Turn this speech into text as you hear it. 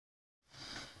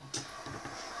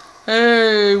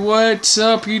Hey, what's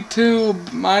up,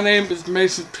 YouTube? My name is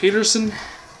Mason Peterson.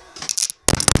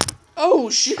 Oh,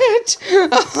 shit!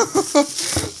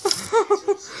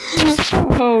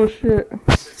 Oh, shit.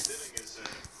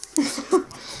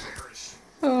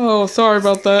 Oh, sorry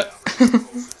about that.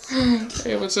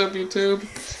 Hey, what's up, YouTube?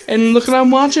 And look what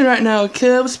I'm watching right now,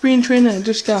 Cubs spring training. I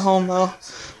just got home, though.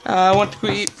 I went to go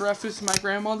eat breakfast with my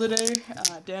grandma today,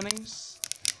 Denny's.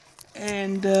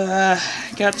 And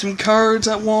got some cards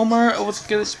at Walmart. I was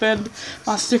gonna spend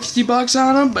my $60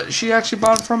 on them, but she actually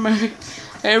bought them from me.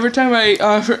 Every time when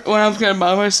I was gonna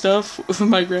buy my stuff with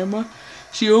my grandma,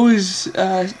 she always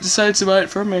decides to buy it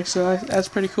for me. So that's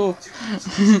pretty cool.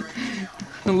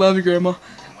 I love you, Grandma.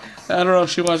 I don't know if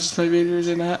she watches my videos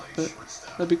or not, but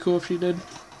that'd be cool if she did.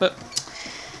 But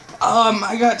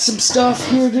I got some stuff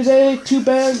here today. 2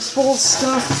 bags full of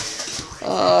stuff.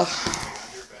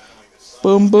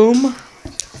 Boom boom.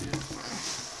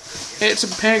 Ate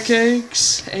some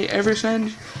pancakes. Ate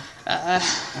everything.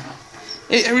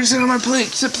 Ate everything on my plate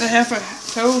except the half a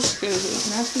toast because it was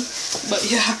nasty.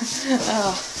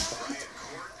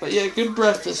 But yeah, good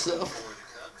breakfast though.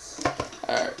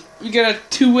 Alright, we got a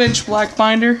 2-inch black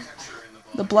binder.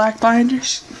 The black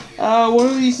binders. One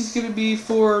of these is gonna be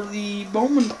for the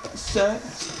Bowman set.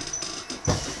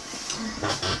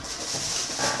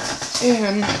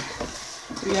 And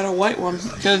we got a white one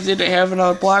because they didn't have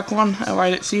another black one. I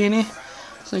didn't see any,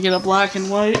 so I get a black and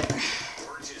white.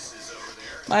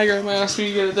 My grandma asked me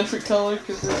to get a different color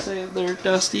because they say they're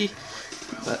dusty,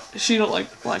 but she don't like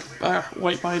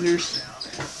white binders.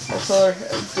 So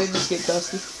they just get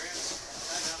dusty.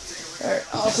 Alright,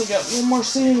 I also got one more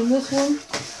thing in this one.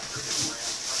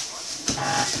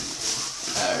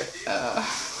 Alright,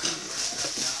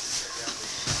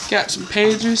 got some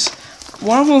pages.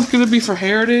 One of them is going to be for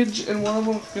Heritage, and one of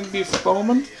them is going to be for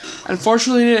Bowman.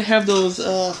 Unfortunately, they didn't have those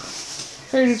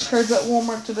Heritage cards at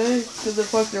Walmart today, because they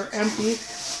look like they're empty.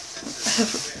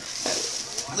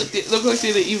 They look like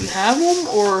they didn't even have them,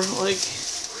 or, like,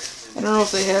 I don't know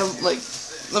if they have, like,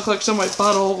 look like somebody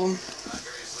bought all of them.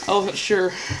 I wasn't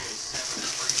sure.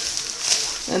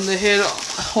 And they had a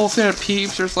whole thing of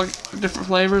Peeps. There's, like, different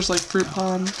flavors, like fruit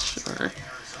punch, or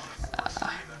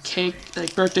cake,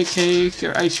 like birthday cake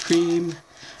or ice cream,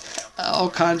 all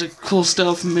kinds of cool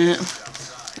stuff, man.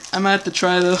 I might have to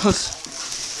try those.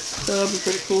 So that'll be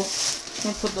pretty cool. I'm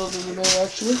gonna put those in the bed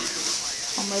actually,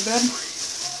 on my bed.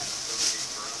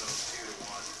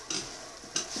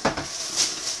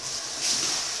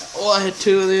 Well, I had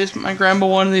 2 of these. My grandma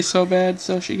wanted these so bad,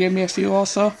 so she gave me a few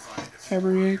also.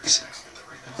 Every eggs.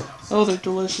 Oh, they're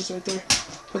delicious right there.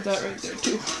 Put that right there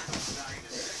too.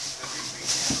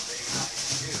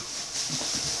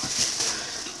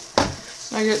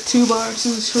 I got 2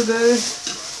 boxes today.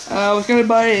 I was gonna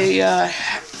buy a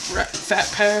fat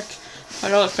pack,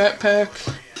 $5 fat pack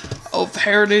of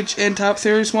Heritage and Top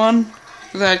Series 1.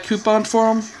 Cause I had coupons for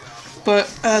them, but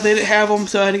they didn't have them,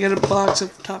 so I had to get a box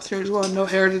of Top Series 1, no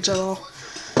Heritage at all.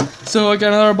 So I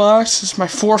got another box. This is my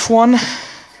 4th one.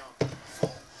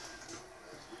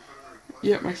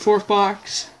 Yeah, my 4th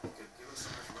box.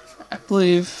 I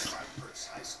believe.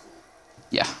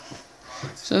 Yeah.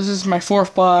 So this is my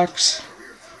 4th box.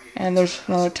 And there's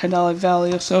another $10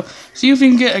 value. So see if we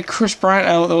can get a Chris Bryant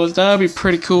out of those. That would be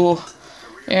pretty cool.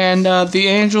 And the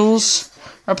Angels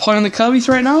are playing the Cubbies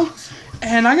right now.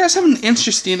 And I got something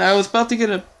interesting. I was about to get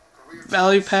a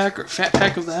value pack or fat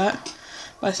pack of that.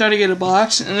 But I started to get a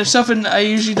box. And there's something I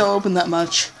usually don't open that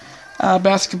much.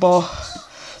 Basketball.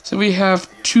 So we have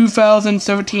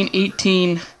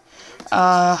 2017-18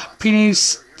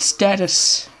 Penny's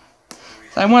Status.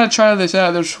 I want to try this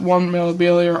out. There's 1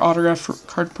 memorabilia or autograph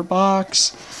card per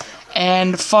box.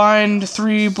 And find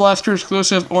 3 Blaster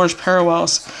exclusive orange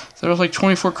parallels. So there's like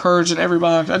 24 cards in every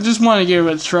box. I just want to give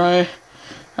it a try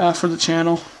for the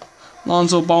channel.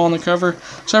 Lonzo Ball on the cover.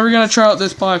 So we're going to try out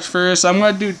this box first. I'm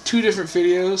going to do 2 different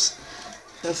videos.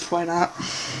 That's why not.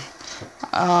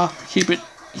 Keep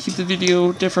the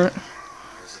video different.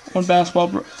 1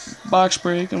 basketball box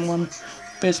break and 1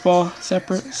 baseball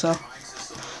separate. So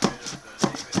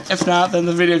if not, then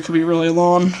the video could be really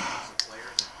long.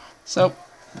 So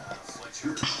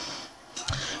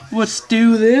let's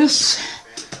do this.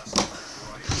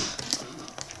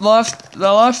 The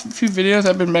last few videos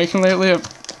I've been making lately of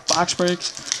box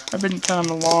breaks, I've been kind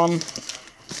of long.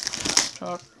 So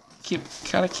I'll keep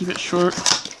it short.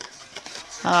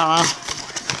 I don't know.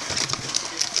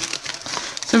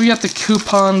 So we got the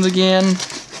coupons again,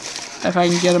 if I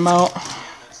can get them out.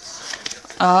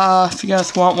 If you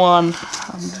guys want one,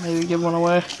 I'll maybe give one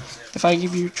away if I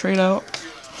give you a trade out.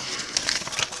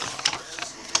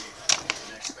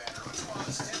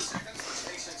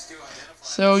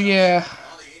 So yeah,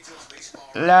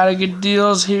 a lot of good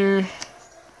deals here.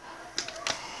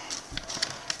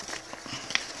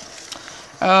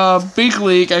 Big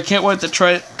League, I can't wait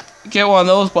to get one of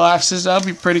those boxes. That'll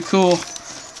be pretty cool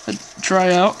to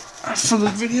try out for the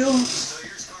video.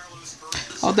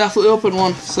 I'll definitely open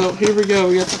one. So here we go.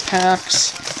 We got the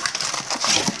packs.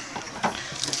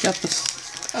 Got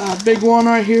this big one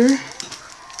right here.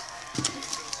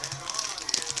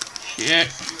 Shit.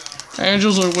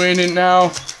 Angels are winning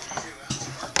now.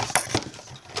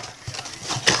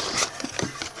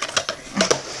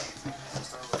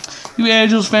 You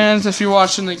Angels fans, if you're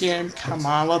watching the game, come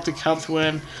on, let the Cubs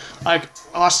win. Like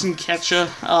Austin Ketcha,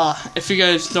 if you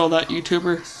guys know that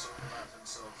YouTuber.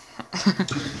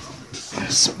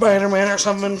 Spider-Man or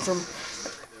something from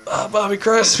Bobby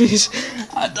Crosby's.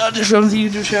 Not just from the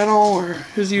YouTube channel or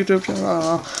his YouTube channel. I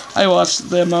don't know. I watched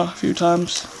them a few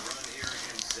times.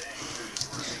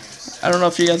 I don't know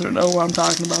if you guys know what I'm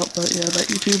talking about, but yeah, that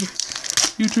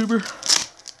YouTuber.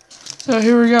 So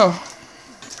here we go.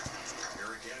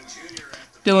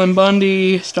 Dylan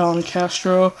Bundy, Stalin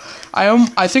Castro. I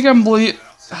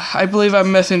believe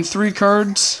I'm missing 3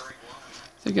 cards.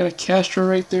 They got a Castro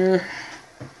right there.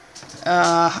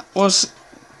 Wilson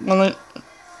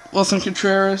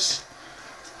Contreras.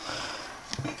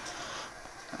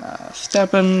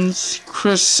 Stephens,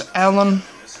 Chris Allen,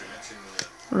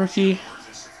 rookie.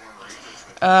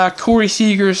 Corey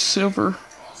Seager, Silver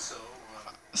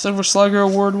Slugger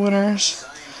Award winners.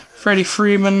 Freddie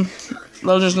Freeman,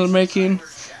 Legends in the Making,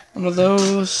 one of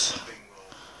those.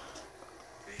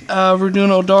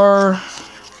 Rodon Odar,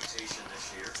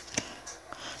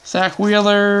 Zach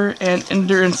Wheeler, and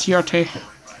Ender Inciarte.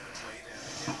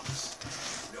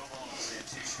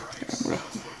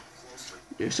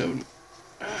 So,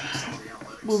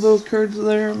 move those cards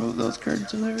there, move those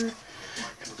cards there.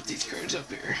 Put these cards up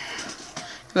here.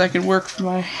 That could work for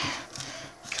my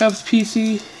Cubs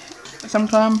PC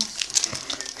sometime.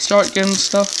 Start getting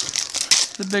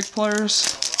stuff, the big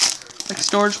players, like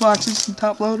storage boxes and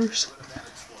top loaders.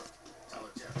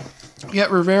 We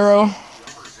got Rivero,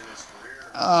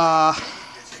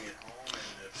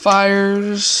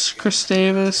 Fires, Chris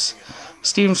Davis,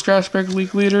 Steven Strasburg,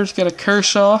 league leaders. Got a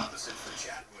Kershaw,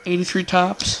 83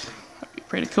 tops. That'd be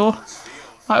pretty cool.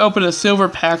 I open a silver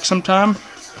pack sometime.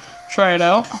 Try it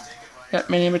out. Got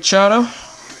Manny Machado,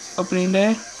 opening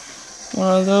day.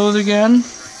 One of those again.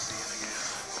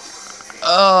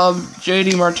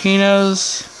 JD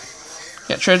Martinez.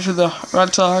 Got traded for the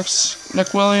Red Sox.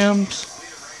 Nick Williams.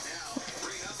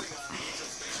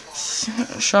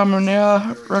 Sean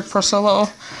Manaea, Rick Porcello.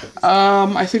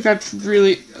 I think I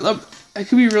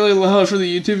could be really loud for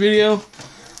the YouTube video.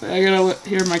 I gotta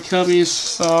hear my cubbies,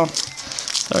 so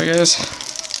sorry guys.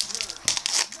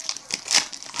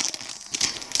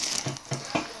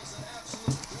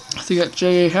 So you got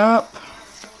J.A. Happ,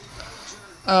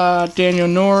 Daniel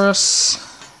Norris,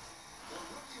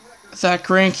 Zach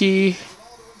Greinke,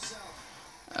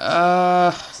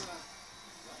 I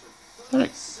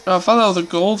thought that was a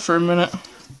gold for a minute.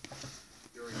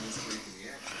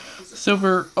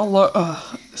 Silver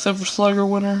Slugger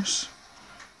winners.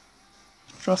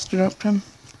 Justin Upton.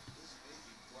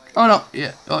 Oh no,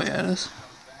 yeah, it is.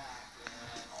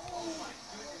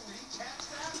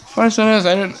 Funny thing is,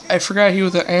 I forgot he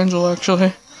was an Angel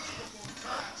actually.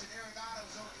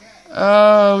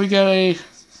 We got a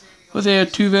Jose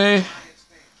Altuve,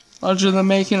 Legend in the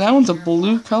Making. That one's a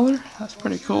blue color. That's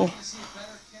pretty cool.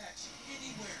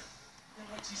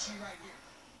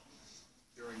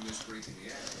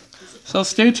 So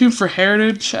stay tuned for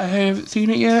Heritage. I haven't seen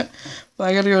it yet, but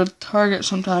I gotta go to Target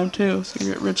sometime too. So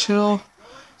you get Rich Hill,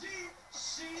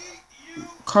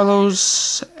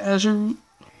 Carlos Ashue.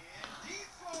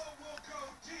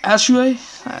 I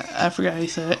forgot how you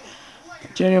said it.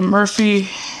 Daniel Murphy,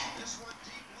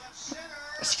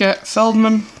 Scott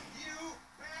Feldman,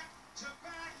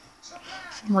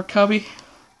 former Cubby,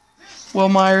 Will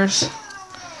Myers.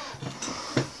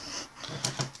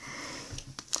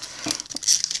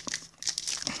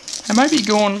 I might be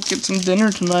going to get some dinner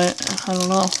tonight. I don't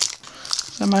know.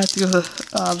 I might have to go to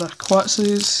the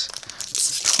Quatsy's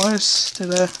twice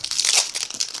today.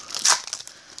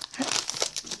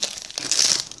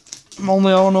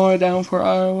 Moultrie, Illinois, Downport,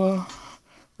 Iowa,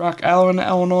 Rock Island,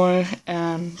 Illinois,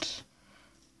 and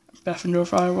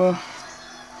Beffendorf, Iowa.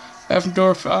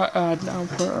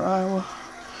 Downport, Iowa.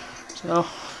 So,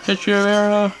 Hitch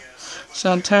Rivera,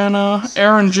 Santana,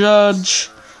 Aaron Judge.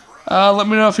 Let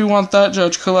me know if you want that,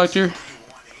 Judge Collector.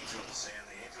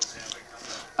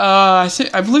 I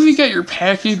believe you got your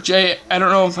package. I don't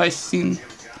know if I see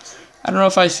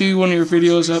one of your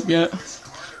videos up yet.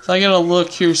 So I gotta look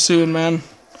here soon, man.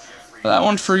 That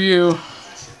one's for you.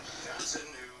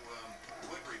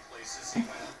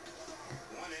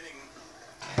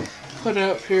 Put it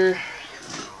up here.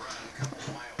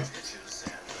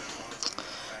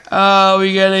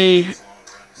 We got a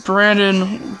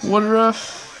Brandon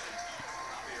Woodruff.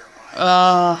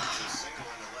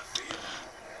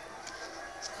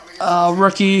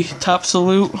 Rookie top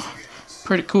salute.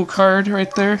 Pretty cool card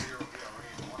right there.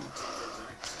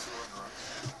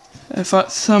 I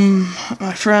thought some of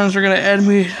my friends were gonna add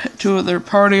me to their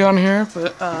party on here,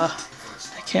 but I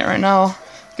can't right now.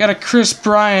 Got a Kris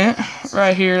Bryant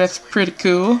right here. That's pretty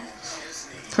cool.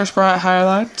 Kris Bryant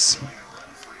highlights.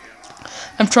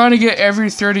 I'm trying to get every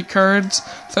 30 cards,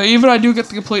 so even if I do get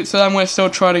the complete set, I'm going to still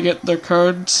try to get their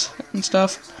cards and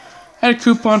stuff. I had a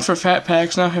coupon for Fat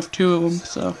Packs, now I have 2 of them,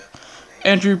 so.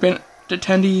 Andrew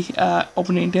Benintendi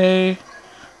opening day.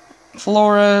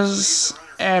 Flores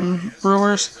and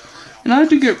Brewers. And I have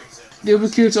to get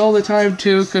duplicates all the time,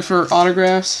 too, because for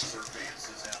autographs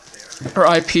or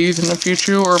IPs in the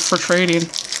future, or for trading.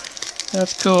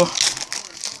 That's cool.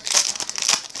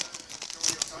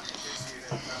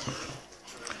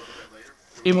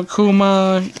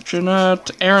 Imakuma,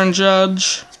 Jeanette, Aaron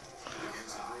Judge.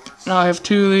 Now I have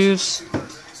 2 of these.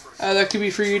 That could be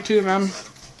for you too, man.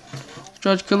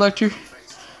 Judge Collector.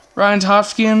 Ryan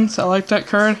Hopkins, I like that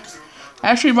card.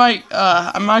 Actually,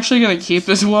 I'm actually gonna keep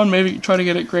this one. Maybe try to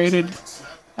get it graded.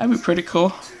 That'd be pretty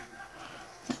cool.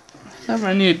 That's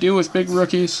what I need to do with big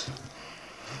rookies.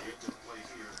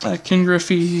 Ken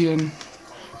Griffey and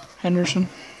Henderson.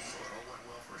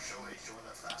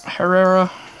 Herrera.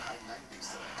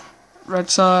 Red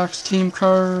Sox team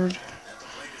card.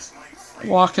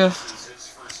 Waka,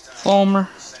 Fulmer,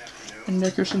 and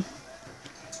Nickerson.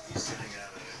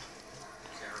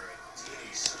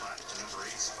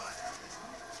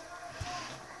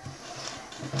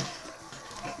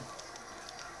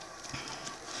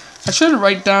 I should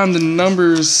write down the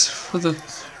numbers for the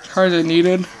cards I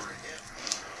needed.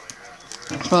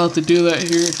 I'll have to do that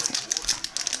here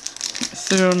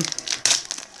soon.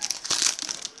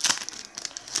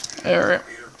 Alright.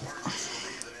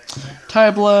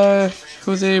 Ty Black,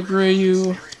 Jose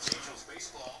Abreu,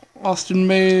 Austin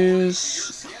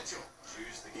Mays,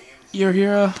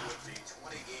 Yohira.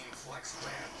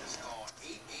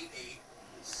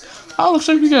 Oh, looks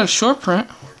like we got a short print.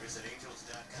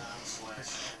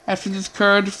 After this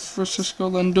card, Francisco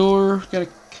Lindor, got a.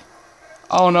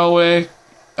 Oh no way!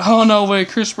 Oh no way!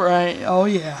 Kris Bryant. Oh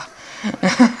yeah.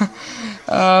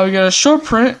 We got a short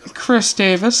print, Chris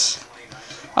Davis.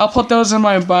 I'll put those in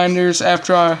my binders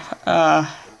after I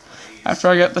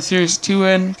get the Series 2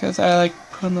 in, because I like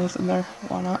putting those in there.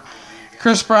 Why not?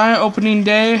 Kris Bryant opening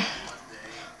day.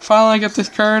 Finally got this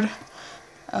card.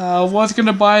 Was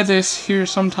gonna buy this here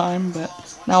sometime, but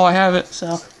now I have it,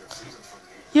 so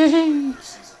yay!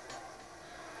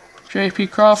 J.P.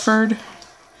 Crawford,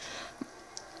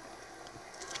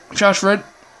 Josh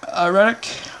Reddick,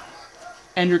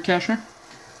 Andrew Cashner.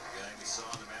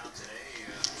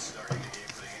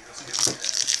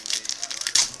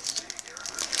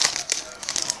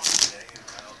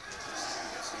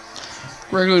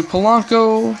 Gregory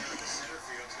Polanco,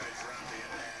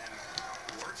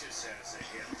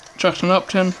 Justin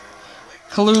Upton,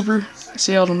 Kluber,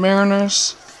 Seattle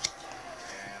Mariners.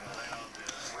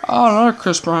 Oh, another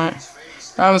Kris Bryant.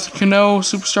 Robinson Cano,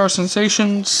 Superstar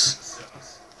Sensations.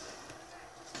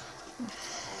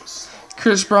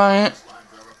 Kris Bryant.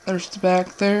 There's the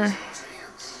back there.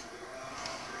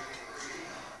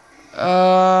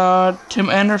 Tim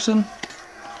Anderson.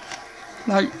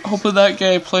 Hopefully that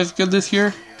guy plays good this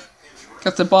year.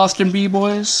 Got the Boston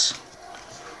B-Boys.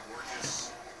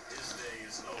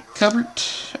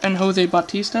 Cubert and Jose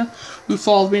Bautista, who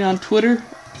followed me on Twitter,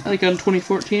 I think on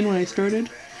 2014 when I started.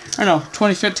 Or no,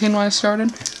 2015 when I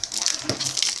started.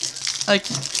 Like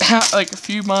a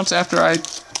few months after I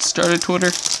started Twitter.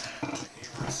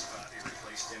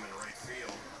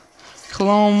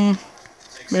 Colomb,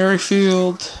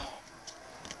 Merrifield,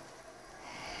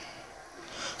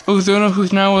 Ozuna,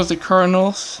 who's now with the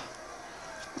Cardinals.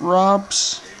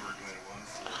 Robs.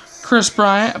 Kris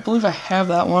Bryant, I believe I have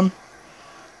that one.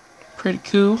 Pretty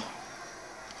cool.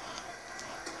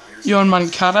 Yoan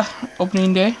Moncada,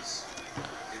 opening day.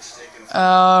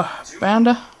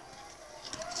 Banda.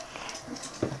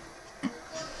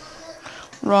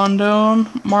 Rondon,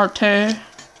 Marte,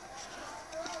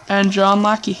 and John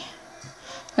Lackey.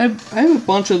 I have a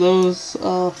bunch of those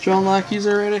John Lackeys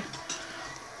already.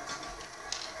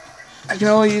 I can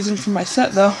only use them for my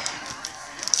set though.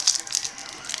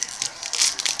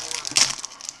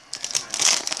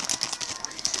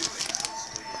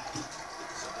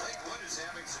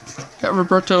 Got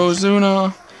Roberto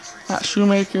Ozuna, Matt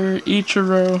Shoemaker,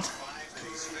 Ichiro,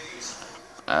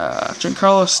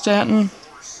 Giancarlo Stanton.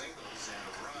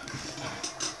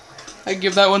 I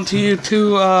give that one to you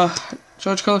too,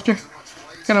 Judge Collector.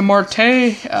 Got a Marte,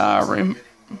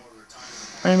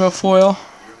 Rainbow Foil.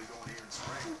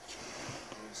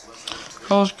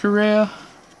 Carlos Correa,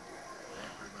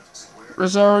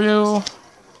 Rosario,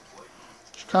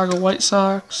 Chicago White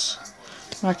Sox,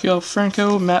 Maciel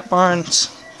Franco, Matt Barnes.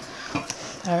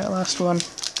 Alright, last one.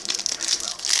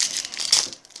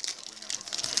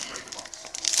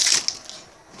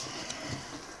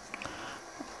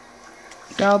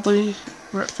 Godley,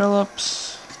 Brett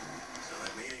Phillips,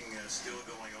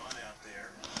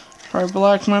 Troy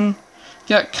Blackman.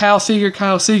 Got Kyle Seager,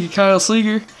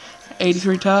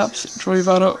 83 tops. Troy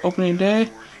Votto opening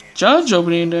day. Judge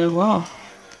opening day. Wow,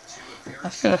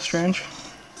 that's kind of strange.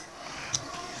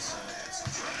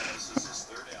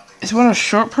 Is one a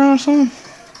short print or something?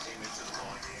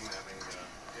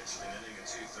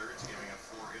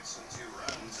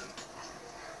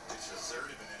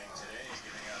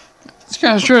 It's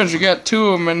kind of strange. We got two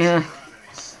of them in here.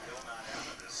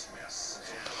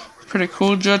 Pretty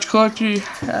cool, Judge Collector. You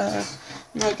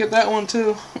might get that one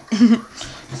too.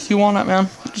 If you want it, man,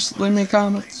 just leave me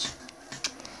comments.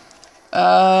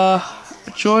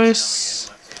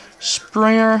 Joyce,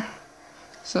 Springer,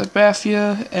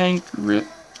 Sabathia, and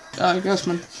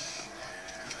Gussman.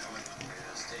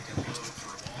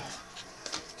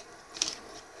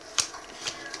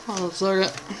 Hold on a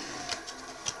second.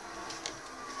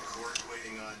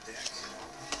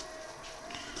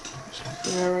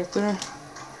 Yeah, right there.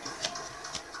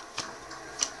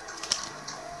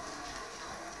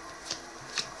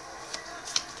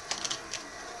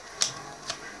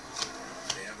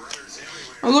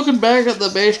 I'm looking back at the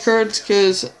base cards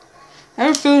because I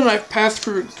have a feeling I've passed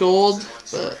for gold,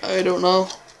 but I don't know.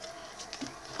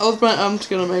 I'm just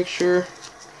gonna make sure.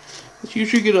 But you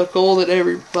should get a gold at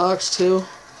every box too.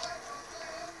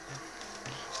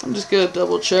 I'm just gonna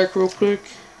double check real quick.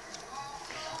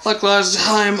 Like last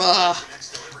time,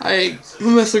 I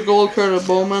missed a gold card of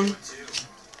Bowman.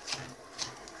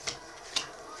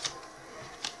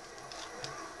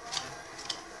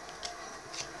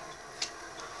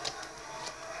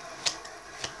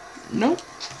 Nope.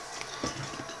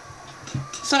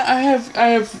 So I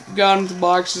have gone to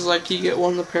boxes like you get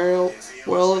one the parallel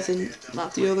and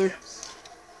not the other.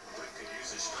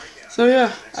 So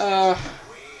yeah,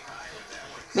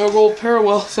 no gold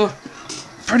parallel. So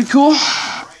pretty cool.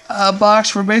 Box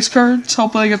for base cards.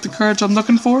 Hopefully I get the cards I'm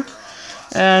looking for.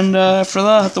 And for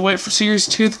that I have to wait for Series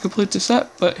 2 to complete the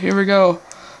set. But here we go.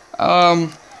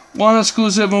 One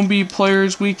exclusive MLB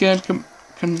Players Weekend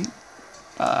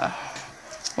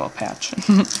patch.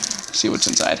 See what's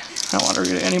inside. I don't want to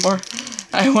read it anymore.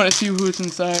 I want to see who's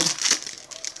inside.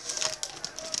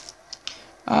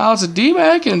 It's a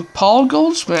D-bag and Paul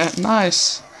Goldschmidt.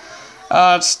 Nice.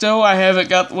 Still, I haven't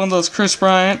got one of those Chris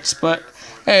Bryants, but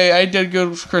hey, I did good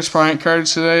with Chris Bryant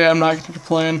cards today. I'm not going to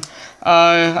complain.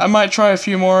 I might try a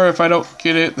few more. If I don't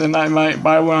get it, then I might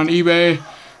buy one on eBay,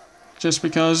 just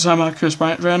because I'm a Chris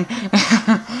Bryant fan.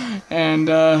 And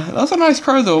that's a nice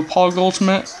card, though, Paul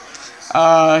Goldschmidt.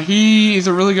 He is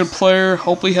a really good player.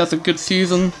 Hopefully he has a good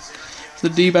season for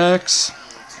the D-backs.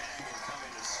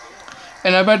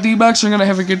 And I bet D-backs are going to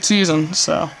have a good season.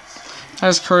 So,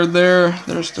 nice card there.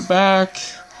 There's the back.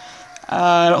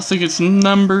 I don't think it's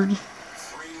numbered.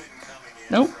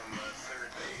 Nope.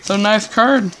 So, nice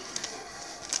card.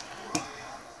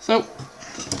 So,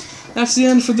 that's the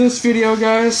end for this video,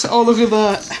 guys. Oh, look at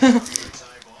that.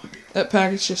 That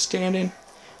package just standing.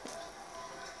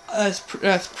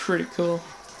 That's pretty cool.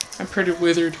 I'm pretty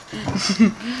withered.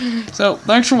 So,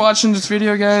 thanks for watching this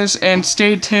video, guys, and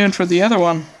stay tuned for the other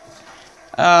one.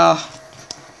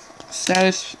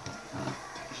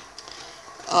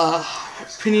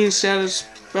 Panini Status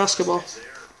Basketball.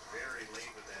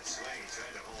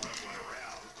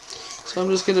 So I'm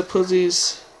just gonna put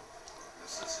these.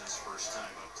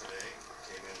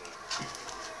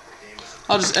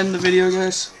 I'll just end the video,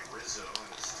 guys.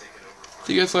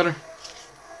 See you guys later.